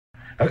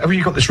Have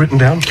you got this written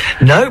down?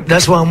 No,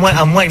 that's why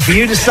I'm waiting for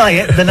you to say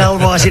it, then I'll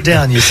write it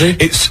down, you see.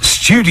 It's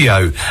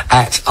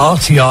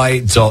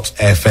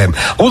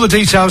studio@rti.fm. All the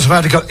details of how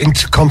to get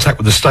into contact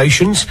with the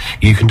stations,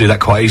 you can do that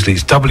quite easily.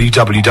 It's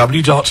www.rti.fm,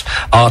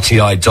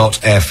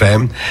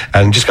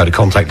 and just go to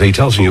contact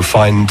details and you'll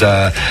find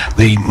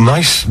the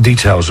nice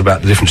details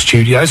about the different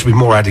studios. There'll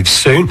be more added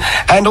soon.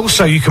 And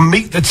also you can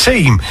meet the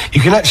team.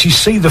 You can actually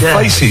see the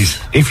faces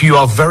if you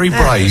are very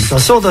brave. I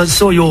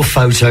saw your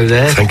photo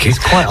there. Thank you. It's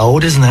quite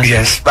old, isn't it?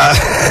 Yes.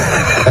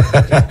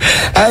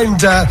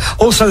 And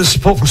also the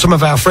support from some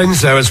of our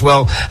friends there as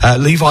well.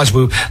 Levi's,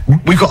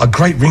 we've got a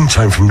great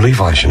ringtone from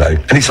Levi's, you know,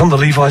 and it's on the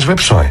Levi's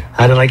website.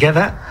 How do I get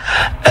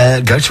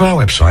that? Go to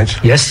our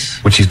website. Yes.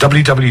 Which is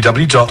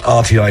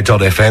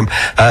www.rti.fm.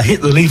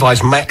 Hit the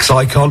Levi's Max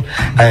icon,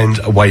 and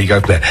away you go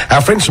from there.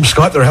 Our friends from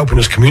Skype, they're helping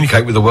us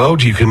communicate with the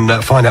world. You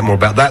can find out more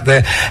about that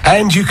there,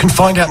 and you can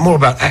find out more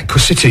about Aqua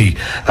City,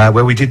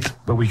 where we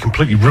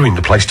completely ruined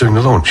the place doing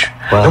the launch.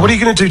 Wow. Now, what are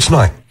you going to do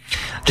tonight?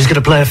 Just going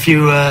to play a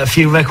few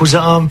records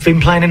that I've been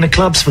playing in the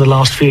clubs for the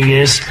last few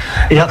years.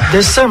 Yeah,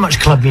 there's so much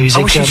club music.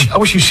 I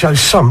wish you'd show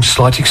some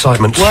slight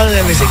excitement. Well,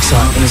 there is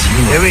excitement.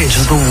 There is.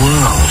 To the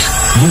world.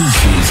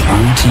 This is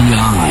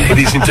RTI. It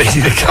is indeed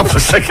in a couple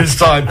of seconds'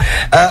 time.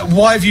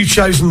 Why have you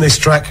chosen this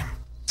track?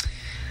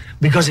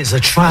 Because it's a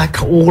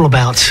track all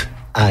about...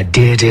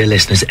 dear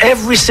listeners,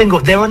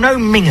 there are no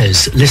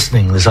mingers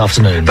listening this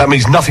afternoon. That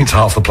means nothing to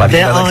half the planet.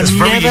 There are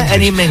never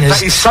any mingers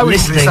that is so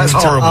listening that's to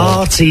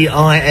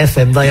RTI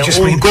FM. They are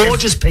all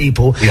gorgeous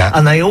people,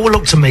 and they all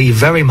look to me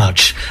very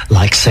much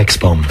like sex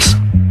bombs.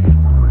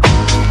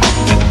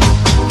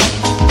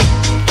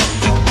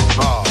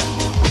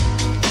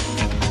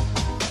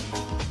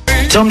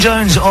 Tom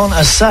Jones on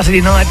a Saturday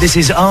night. This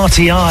is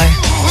RTI.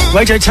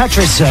 Radio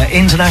Tetris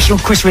International.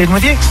 Chris Reardon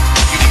with you.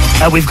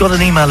 We've got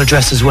an email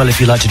address as well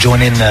if you'd like to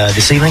join in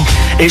this evening.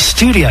 It's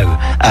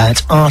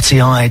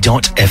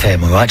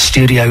studio@rti.fm, all right?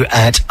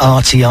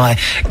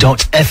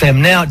 Studio@rti.fm.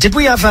 Now, did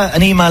we have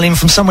an email in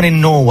from someone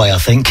in Norway, I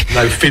think?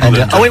 No, Finland.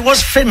 And, it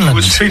was Finland. It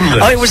was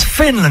Finland. Oh, it was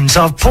Finland,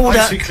 so I've pulled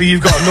out... Basically,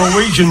 you've got a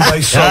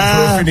Norwegian-based song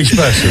for a Finnish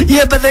person.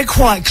 Yeah, but they're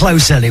quite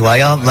close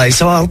anyway, aren't they?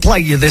 So I'll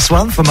play you this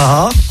one from my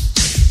heart.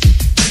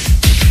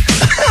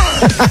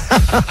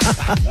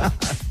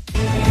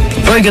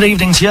 Very good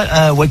evening to you.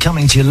 We're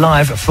coming to you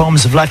live from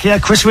Slovakia.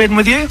 Chris Reardon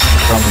with you. From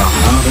the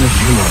heart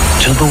of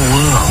Europe to the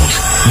world.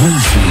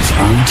 This is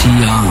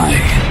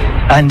RTI.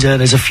 And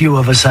there's a few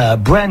of us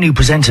brand new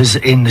presenters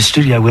in the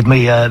studio with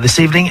me this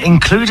evening,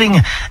 including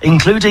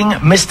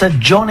Mr.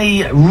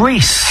 Johnny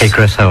Reese. Hey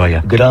Chris, how are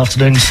you? Good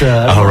afternoon,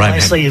 sir. All right.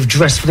 Nicely, you've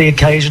dressed for the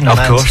occasion. Of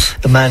course.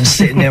 The man's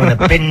sitting there in a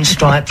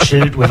pinstripe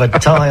suit with a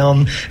tie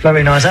on.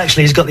 Very nice.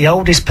 Actually, he's got the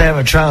oldest pair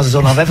of trousers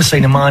on I've ever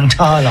seen in my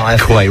entire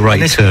life. Quite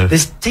right, too.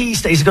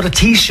 He's got a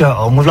T-shirt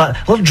on with like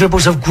little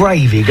dribbles of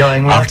gravy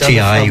going right down the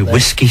front RTI there.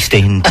 whiskey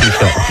stained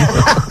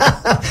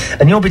T-shirt.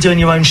 And you'll be doing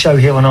your own show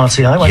here on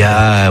RTI, won't you?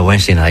 Yeah,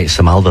 Wednesday night,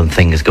 some album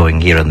things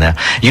going here and there.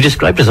 You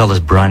described us all as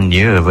brand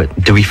new,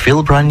 but do we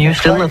feel brand new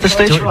still at this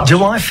stage?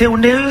 Do I feel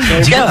new? Do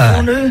you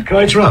feel new? Can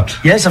I interrupt?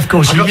 Yes, of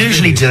course. You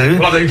usually do.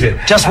 Well, I did.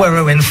 Just when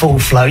we're in full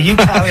flow. You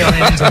carry on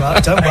and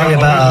interrupt. Don't worry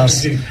about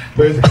us. You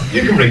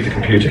can read the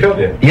computer, can't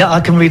you? Yeah, I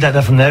can read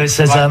that from there. It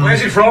says...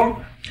 where's it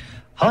from?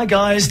 Hi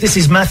guys, this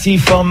is Matthew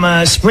from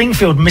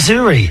Springfield,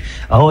 Missouri.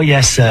 Oh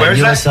yes,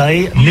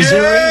 USA, that?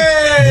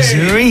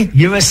 Missouri,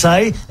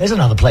 USA. There's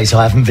another place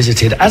I haven't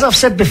visited. As I've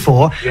said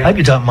before, I hope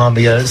you don't mind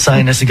me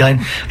saying this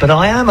again, but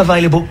I am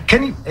available.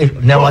 Can you?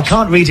 I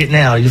can't read it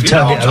now. You've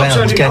turned it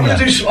around, can you?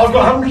 I've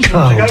got hundreds of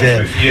them to go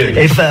through for you.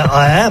 If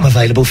I am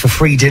available for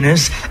free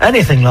dinners,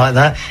 anything like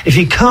that, if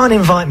you can't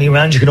invite me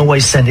round, you can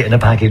always send it in a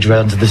package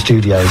round to the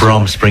studio.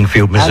 From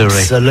Springfield, Missouri.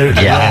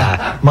 Absolutely.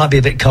 Yeah. Might be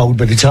a bit cold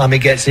by the time it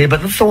gets here,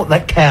 but the thought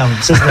that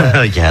counts, isn't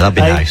it? Yeah, that'd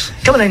be nice.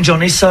 Come on then,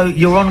 Johnny. So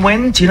you're on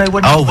when? Do you know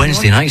when? Oh,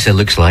 Wednesday nights it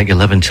looks like,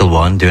 11 till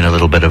 1, doing a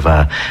little bit of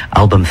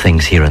album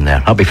things here and there.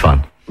 That'll be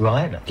fun.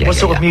 Right. What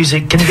sort of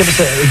music? Can you give us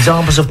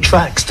examples of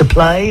tracks to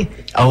play?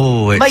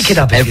 Oh, it's make it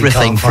up.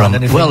 Everything from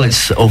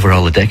it's over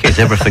all the decades.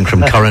 Everything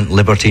from current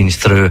Libertines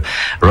through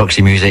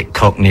Roxy Music,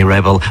 Cockney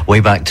Rebel, way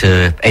back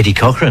to Eddie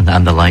Cochran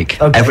and the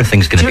like. Okay.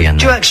 Everything's going to be in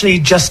there. Do you actually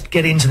just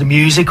get into the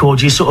music, or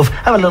do you sort of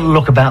have a little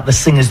look about the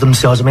singers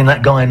themselves? I mean,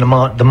 that guy in the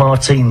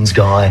Martins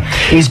guy,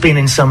 he's been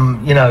in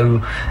some,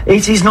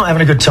 he's not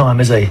having a good time,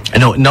 is he?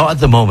 No, not at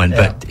the moment,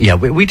 but yeah,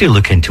 we do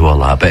look into all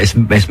that, but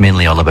it's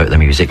mainly all about the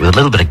music with a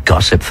little bit of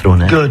gossip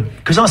thrown in. Good,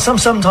 because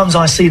sometimes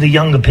I see the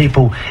younger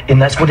people in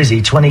that. What is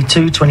he?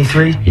 22,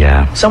 23?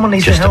 Yeah. Someone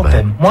needs to help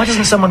him. Why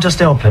doesn't someone just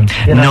help him?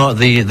 No,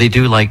 they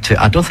do like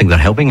to. I don't think they're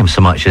helping him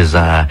so much as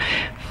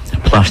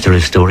plaster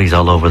his stories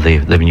all over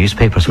the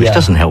newspapers, which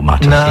doesn't help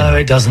matters. No,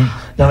 it doesn't.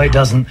 No, it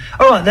doesn't.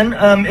 All right, then,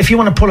 if you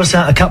want to pull us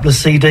out a couple of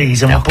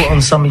CDs and we'll put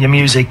on some of your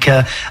music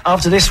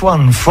after this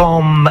one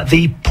from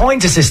the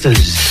Pointer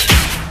Sisters.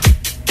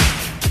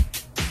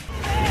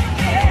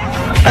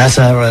 That's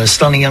our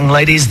stunning young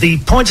ladies, the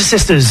Pointer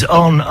Sisters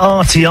on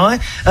RTI.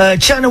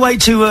 Chatting away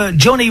to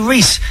Johnny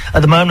Reese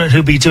at the moment,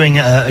 who'll be doing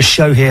a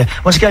show here.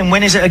 Once again,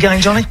 when is it again,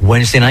 Johnny?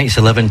 Wednesday nights,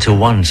 11 to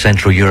 1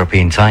 Central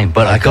European time.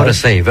 But I got to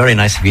say, very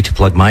nice of you to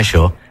plug my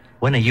show.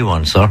 When are you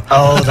on, sir?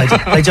 Oh,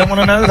 they don't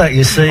want to know that,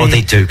 you see. Oh,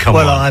 they do, come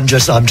on. Well, I'm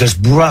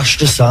just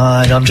brushed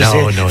aside. I'm just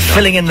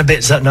filling in the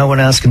bits that no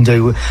one else can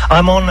do.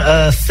 I'm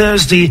on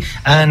Thursday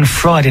and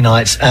Friday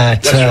nights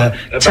at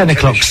 10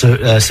 o'clock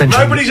Central.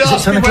 Nobody's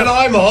asking when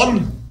I'm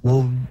on.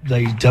 Well,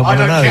 they don't want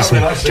to know.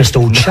 It's just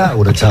all chat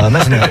all the time,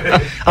 isn't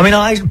it? I mean,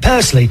 I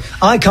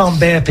can't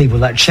bear people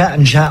that chat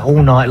and chat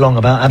all night long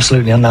about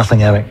absolutely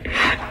nothing, Eric.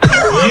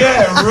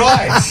 Yeah,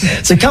 right.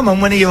 So come on,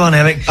 when are you on,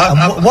 Eric?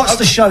 What's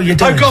the show you're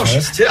doing? Oh gosh,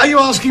 first? Are you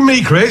asking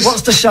me, Chris?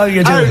 What's the show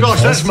you're doing? Oh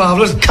gosh, that's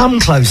marvellous. Come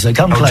closer,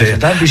 closer. Dear.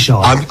 Don't be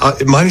shy.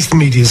 Mine is the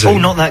Media Zoo. Oh,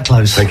 not that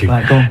close. Thank you.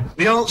 Right, go on.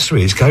 The answer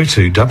is go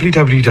to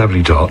www.rti.fm,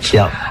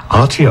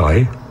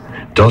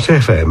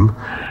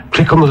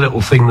 click on the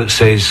little thing that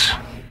says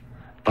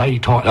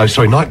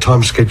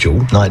nighttime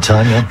schedule.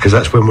 Nighttime, yeah. Because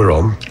that's when we're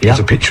on. There's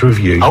a picture of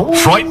you. Oh.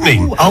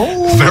 Frightening.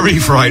 Oh. Very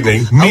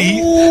frightening. Me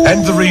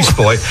and the Reese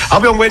boy.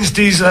 I'll be on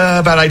Wednesdays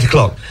about 8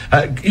 o'clock.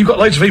 You've got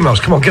loads of emails.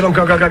 Come on, get on,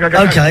 go.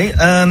 Okay,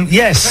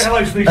 yes. Say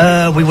hello to these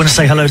we want to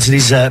say hello to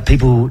these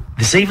people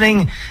this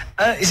evening.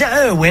 Is it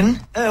Erwin?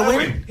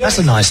 Erwin, yes. That's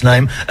a nice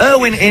name.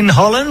 Erwin in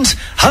Holland,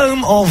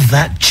 home of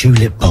that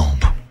tulip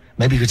bulb.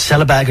 Maybe you could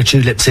sell a bag of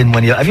tulips in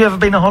when you're... Have you ever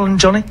been to Holland,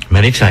 Johnny?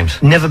 Many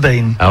times. Never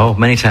been? Oh,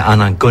 many times.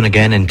 And I'm going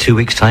again in 2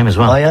 weeks' time as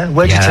well. Oh, yeah?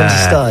 Where do you tend to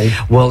stay?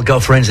 Well,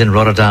 got friends in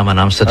Rotterdam and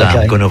Amsterdam. Okay.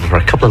 I'm going over for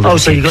a couple of little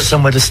so you've got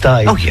somewhere to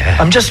stay? Oh, yeah.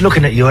 I'm just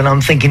looking at you and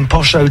I'm thinking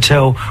posh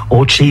hotel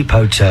or cheap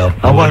hotel.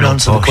 I won't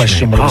answer the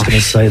question, what I was going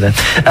to say there.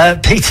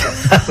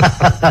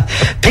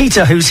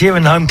 Peter, who's here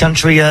in the home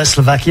country,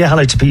 Slovakia.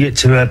 Hello to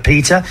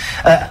Peter.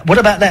 What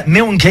about that?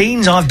 Milton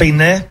Keynes? I've been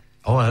there.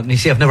 Oh, you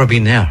see, I've never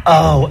been there.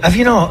 Oh, have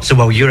you not?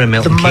 So, you're in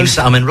Milton Keynes,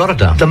 I'm in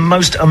Rotterdam. The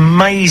most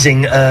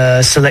amazing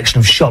selection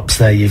of shops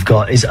there you've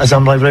got is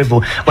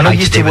unbelievable. When I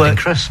used to work,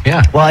 Chris,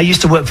 yeah. Well, I used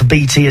to work for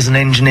BT as an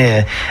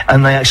engineer,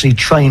 and they actually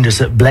trained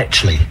us at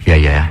Bletchley.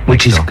 Yeah.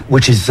 Which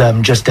is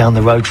just down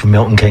the road from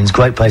Milton Keynes.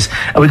 Great place.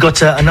 And we've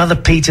got another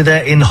Peter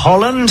there in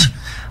Holland.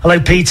 Hello,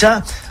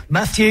 Peter.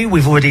 Matthew,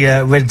 we've already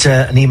read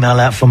an email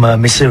out from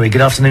Missouri.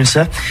 Good afternoon,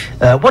 sir.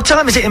 What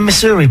time is it in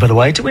Missouri, by the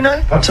way? Do we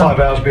know? I'm 5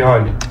 hours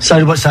behind.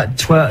 So what's that?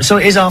 So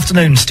it is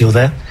afternoon still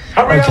there?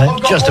 Hurry up, I've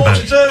got just more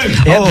about. to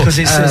do. Yeah, because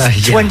it's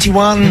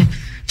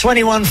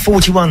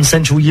 21:41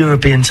 Central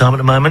European time at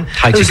the moment.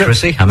 Hi to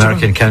Chrissy,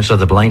 American Council of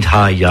the Blind.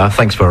 Hi,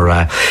 thanks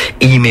for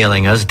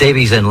emailing us.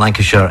 Davey's in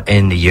Lancashire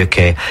in the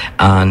UK,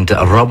 and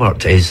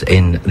Robert is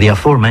in the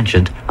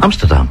aforementioned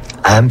Amsterdam.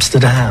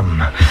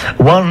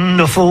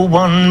 Wonderful,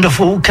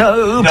 wonderful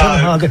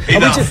Copenhagen.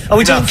 No, are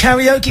we doing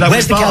karaoke? No,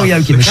 Where's the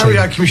karaoke machine? The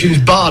karaoke machine is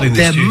barred in this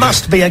There studio.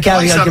 must be a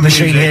karaoke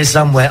machine here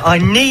somewhere. I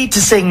need to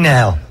sing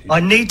now. I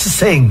need to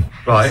sing.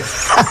 Right.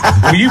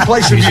 Well, you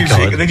play some music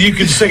and then you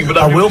can sing. But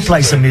I will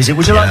play some music.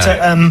 Would you like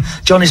to...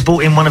 Johnny's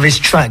brought in one of his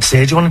tracks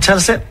here. Do you want to tell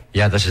us it?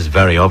 Yeah, this is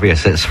very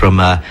obvious. It's from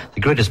the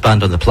greatest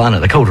band on the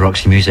planet. They're called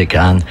Roxy Music,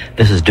 and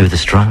this is Do the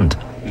Strand.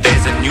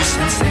 There's a new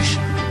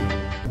sensation.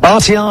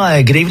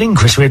 RTI, good evening,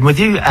 Chris Reardon with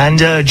you, and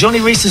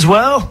Johnny Reese as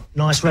well.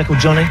 Nice record,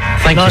 Johnny.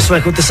 Thank you. Nice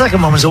record. The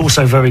second one was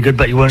also very good,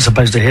 but you weren't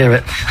supposed to hear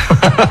it.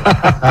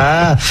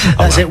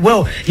 That's it.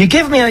 Well, you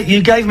gave me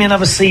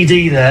another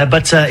CD there,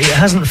 but it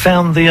hasn't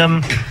found the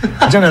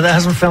I don't know. That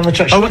hasn't found the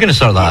track. We're going to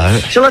sort that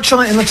out. Shall I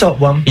try it in the top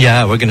one?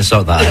 Yeah, we're going to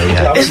sort that out.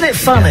 Yeah. Isn't it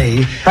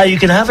funny how you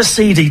can have a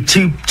CD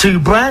two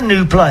brand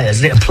new players,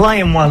 and it'll play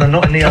in one and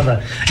not in the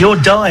other?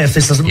 You'll die if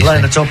this doesn't play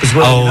in the top as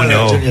well. Oh, you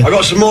know no. that, don't you? I've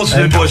got some more to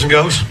do, boys and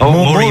girls.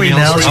 More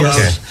emails.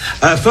 Yes.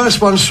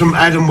 First one's from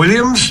Adam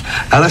Williams.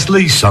 That's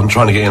Lee's son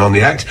trying to get in on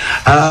the act.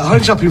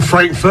 Homes up in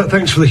Frankfurt.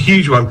 Thanks for the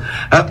huge one.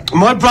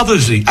 My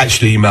brother's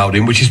actually emailed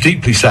him, which is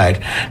deeply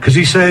sad, because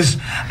he says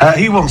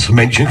he wants to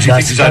mention, because he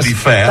thinks it's only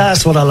fair.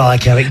 That's what I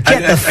like, Eric.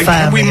 Get the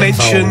family can we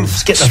mention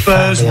involved. Get the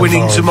Spurs family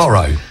winning involved.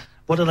 tomorrow?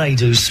 What do they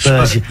do,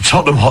 Spurs?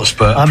 Tottenham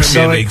Hotspur, I'm Premier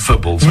sorry, League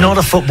football fan. not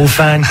a football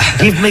fan.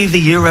 Give me the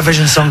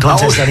Eurovision Song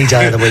Contest any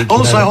day of the week.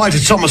 Also, you know. hi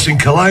to Thomas in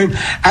Cologne,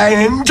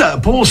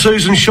 and Paul,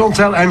 Susan,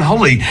 Chantal and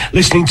Holly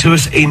listening to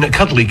us in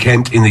Cuddly,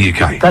 Kent in the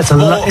UK. Isn't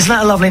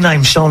that a lovely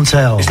name,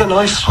 Chantal? Isn't that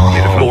nice?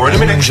 Oh, More in a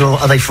minute. bonjour.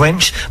 Are they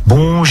French?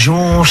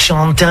 Bonjour,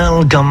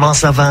 Chantal, comment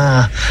ça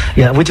va?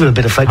 Yeah, we do a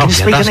bit of French. Can you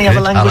speak any other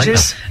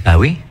languages?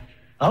 Oui.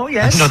 Oh,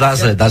 yes. No,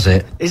 that's it. That's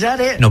it. Is that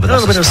it? No, but a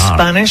that's little bit of start.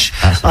 Spanish.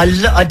 That's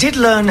it. I did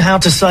learn how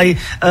to say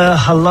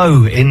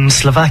hello in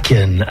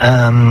Slovakian.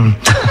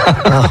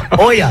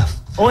 Oya.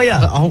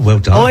 Oh, well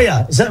done.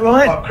 Oya. Is that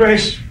right?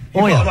 Chris.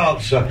 You've Oh, got yeah. an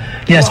answer.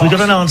 Yes, we've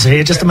got an answer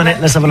here. Just a minute.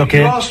 Let's have a look You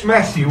here. asked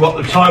Matthew what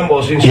the time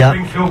was in Yeah.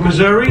 Springfield,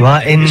 Missouri.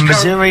 Right, in It's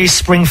Missouri,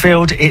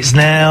 Springfield, it's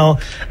now,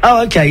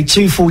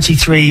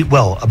 2:43,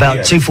 well, about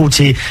Yeah.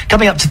 2:40,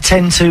 coming up to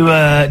 10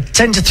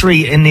 to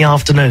 3 in the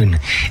afternoon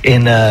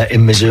in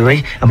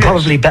Missouri, and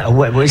probably better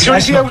weather. Is there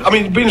anything else, I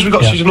mean, being as we've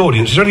got such an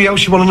audience, is there anything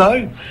else you want to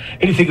know?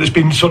 Anything that's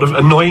been sort of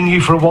annoying you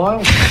for a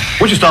while?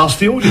 We'll just ask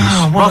the audience.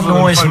 What rather than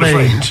annoys phone a me?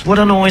 friend. What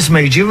annoys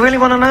me? Do you really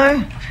want to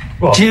know?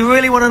 What? Do you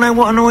really want to know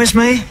what annoys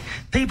me?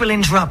 People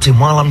interrupting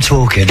while I'm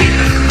talking.